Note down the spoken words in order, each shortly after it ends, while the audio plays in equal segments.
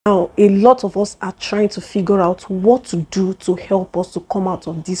Now, a lot of us are trying to figure out what to do to help us to come out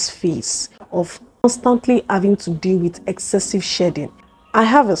of this phase of constantly having to deal with excessive shedding. I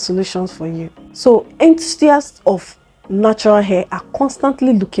have a solution for you. So enthusiasts of natural hair are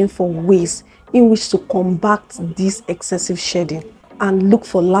constantly looking for ways in which to combat this excessive shedding and look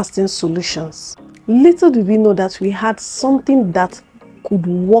for lasting solutions. Little did we know that we had something that could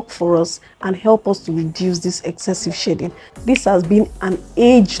work for us and help us to reduce this excessive shedding. This has been an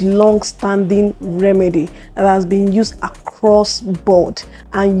age-long standing remedy that has been used across board,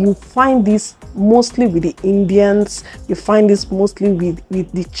 and you find this mostly with the Indians, you find this mostly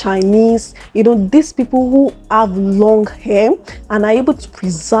with the Chinese. You know, these people who have long hair and are able to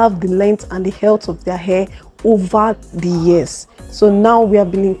preserve the length and the health of their hair over the years. So now we have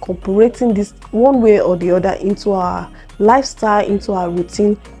been incorporating this one way or the other into our lifestyle, into our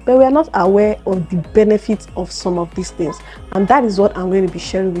routine, but we are not aware of the benefits of some of these things, and that is what I'm going to be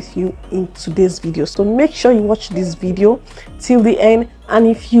sharing with you in today's video. So make sure you watch this video till the end, and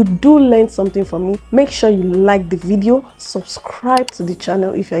if you do learn something from me, make sure you like the video, subscribe to the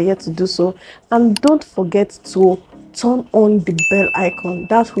channel if you're yet to do so, and don't forget to turn on the bell icon.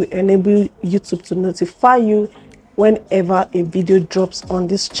 That will enable YouTube to notify you whenever a video drops on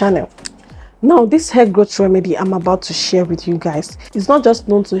this channel. Now, this hair growth remedy I'm about to share with you guys is not just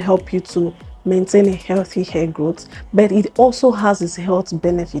known to help you to maintain a healthy hair growth, but it also has its health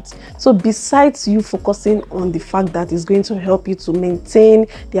benefits. So besides you focusing on the fact that it's going to help you to maintain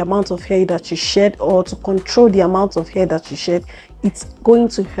the amount of hair that you shed or to control the amount of hair that you shed, it's going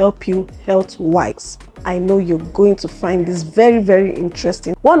to help you health-wise. I know you're going to find this very, very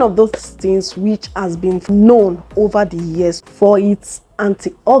interesting. One of those things which has been known over the years for its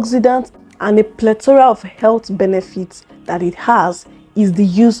antioxidants and a plethora of health benefits that it has is the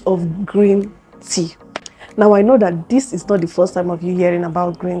use of green tea. Now, I know that this is not the first time of you hearing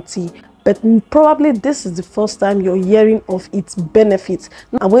about green tea, but probably this is the first time you're hearing of its benefits.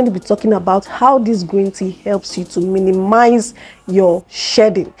 I'm going to be talking about how this green tea helps you to minimize your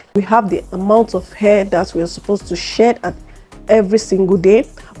shedding. We have the amount of hair that we're supposed to shed at every single day,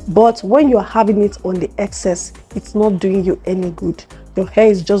 but when you're having it on the excess, it's not doing you any good. Your hair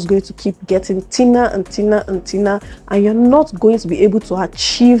is just going to keep getting thinner and thinner and thinner, and you're not going to be able to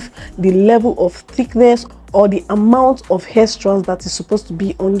achieve the level of thickness or the amount of hair strands that is supposed to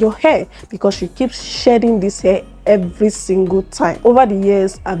be on your hair, because you keep shedding this hair every single time. Over the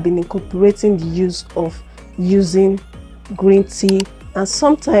years, I've been incorporating the use of using green tea, and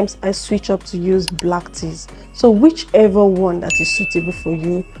sometimes I switch up to use black teas. So whichever one that is suitable for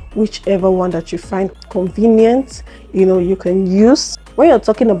you, whichever one that you find convenient, you know, you can use. When you're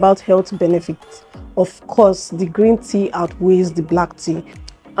talking about health benefits, of course, the green tea outweighs the black tea.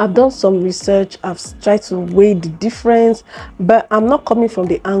 I've done some research, I've tried to weigh the difference, but I'm not coming from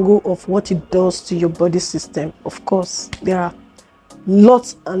the angle of what it does to your body system. Of course, there are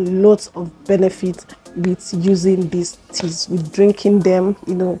lots and lots of benefits with using these teas, with drinking them,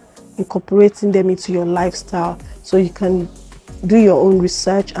 you know, incorporating them into your lifestyle, so you can do your own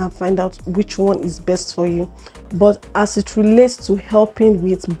research and find out which one is best for you. But as it relates to helping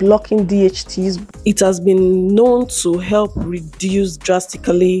with blocking DHTs, it has been known to help reduce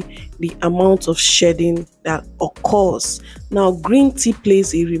drastically the amount of shedding that occurs. Now, green tea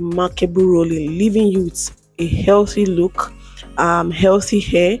plays a remarkable role in leaving you with a healthy look, healthy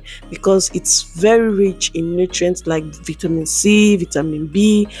hair, because it's very rich in nutrients like vitamin C, vitamin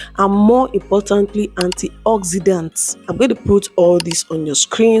B, and more importantly, antioxidants. I'm going to put all this on your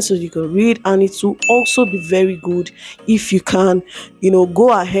screen so you can read, and it will also be very good if you can, you know,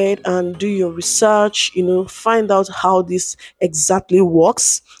 go ahead and do your research, you know, find out how this exactly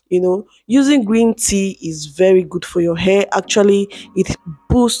works. You know, using green tea is very good for your hair. Actually, it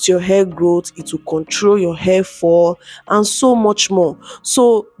boosts your hair growth, it will control your hair fall, and so much more.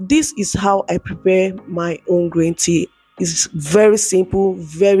 So this is how I prepare my own green tea. It's very simple,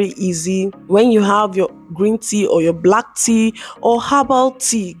 very easy. When you have your green tea or your black tea or herbal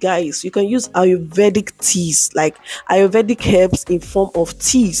tea, guys, you can use Ayurvedic teas, like Ayurvedic herbs in form of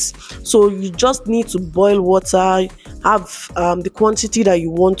teas. So you just need to boil water, have the quantity that you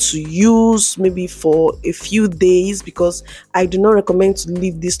want to use, maybe for a few days, because I do not recommend to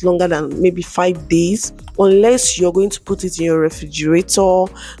leave this longer than maybe 5 days, unless you're going to put it in your refrigerator.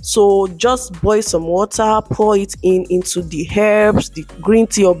 So just boil some water, pour it into the herbs, the green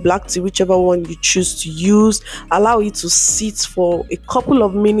tea or black tea, whichever one you choose to use. Allow it to sit for a couple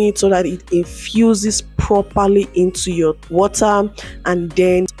of minutes so that it infuses properly into your water, and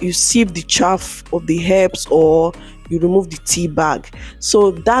then you sieve the chaff of the herbs or you remove the tea bag.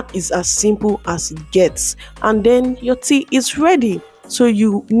 So that is as simple as it gets, and then your tea is ready. So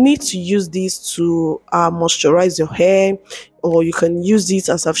you need to use this to moisturize your hair, or you can use it,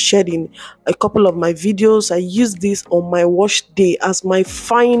 as I've shared in a couple of my videos. I use this on my wash day as my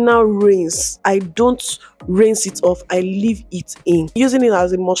final rinse. I don't rinse it off, I leave it in. Using it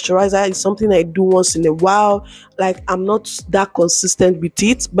as a moisturizer is something I do once in a while. Like, I'm not that consistent with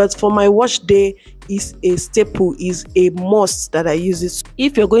it, but for my wash day is a staple, is a must that I use it.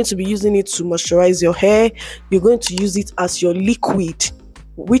 If you're going to be using it to moisturize your hair, you're going to use it as your liquid.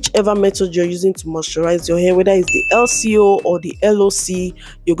 Whichever method you're using to moisturize your hair, whether it's the LCO or the LOC,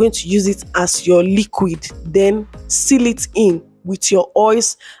 you're going to use it as your liquid, then seal it in with your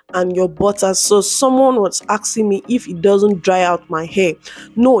oils and your butter. So someone was asking me if it doesn't dry out my hair.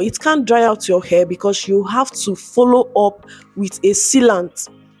 No, it can't dry out your hair, because you have to follow up with a sealant.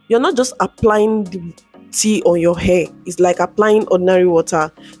 You're not just applying the tea on your hair. It's like applying ordinary water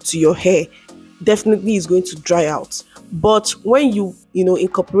to your hair. Definitely is going to dry out. But when you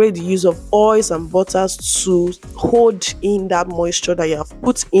incorporate the use of oils and butters to hold in that moisture that you have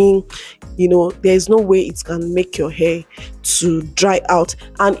put in, there's no way it can make your hair to dry out.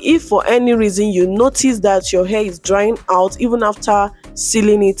 And if for any reason you notice that your hair is drying out even after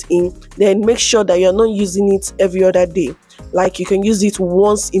sealing it in, then make sure that you're not using it every other day. Like, you can use it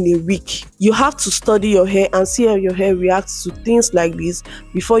once in a week. You have to study your hair and see how your hair reacts to things like this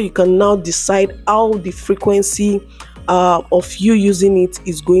before you can now decide how the frequency of you using it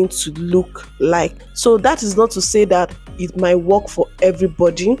is going to look like. So that is not to say that it might work for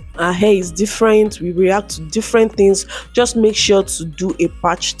everybody. Our hair is different, we react to different things. Just make sure to do a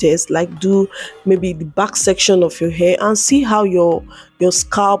patch test, like do maybe the back section of your hair and see how your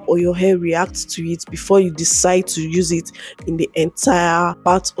scalp or your hair reacts to it before you decide to use it in the entire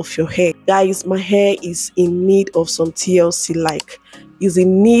part of your hair. Guys, my hair is in need of some TLC, like is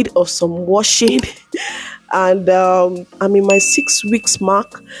in need of some washing. And I'm in my 6 weeks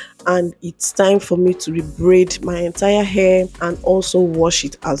mark, and it's time for me to rebraid my entire hair and also wash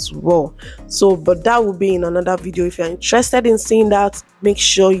it as well. So, but that will be in another video. If you're interested in seeing that, make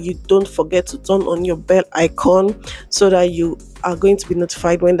sure you don't forget to turn on your bell icon so that you are going to be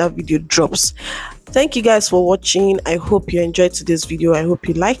notified when that video drops. Thank you guys for watching. I hope you enjoyed today's video. I hope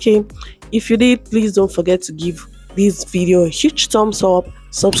you like it. If you did, please don't forget to give this video a huge thumbs up.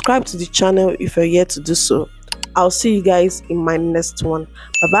 Subscribe to the channel if you're yet to do so. I'll see you guys in my next one.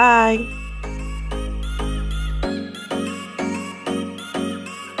 Bye bye.